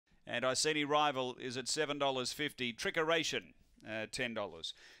And I See Any Rival is at $7.50. Trickeration,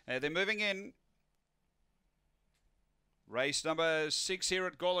 $10. They're moving in. Race number 6 here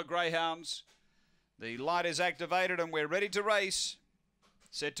at Gawler Greyhounds. The light is activated and we're ready to race.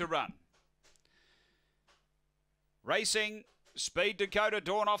 Set to run. Racing. Speed Dakota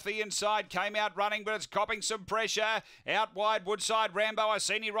Dawn off the inside, came out running, but it's copping some pressure. Out wide, Woodside Rambo, I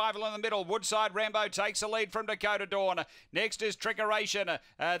See Any Rival in the middle. Woodside Rambo takes a lead from Dakota Dawn. Next is Trickeration,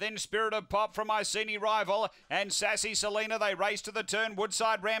 then Spirit of Pop from I See Any Rival, and Sassy Selena. They race to the turn.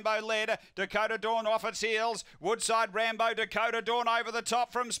 Woodside Rambo led. Dakota Dawn off its heels. Woodside Rambo, Dakota Dawn over the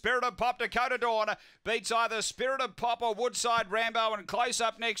top from Spirit of Pop. Dakota Dawn beats either Spirit of Pop or Woodside Rambo, and close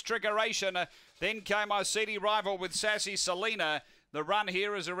up next Trickeration. Then came I See Any Rival with Sassy Selena. The run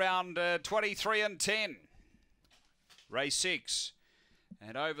here is around 23 and 10. Race 6.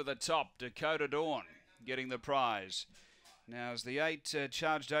 And over the top, Dakota Dawn getting the prize. Now as the 8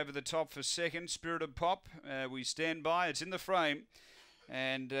 charged over the top for second, Spirit of Pop. We stand by. It's in the frame.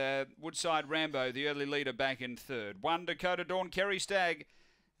 And Woodside Rambo, the early leader, back in third. 1, Dakota Dawn, Kerry Stagg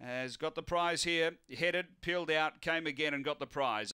has got the prize here. Headed, peeled out, came again and got the prize.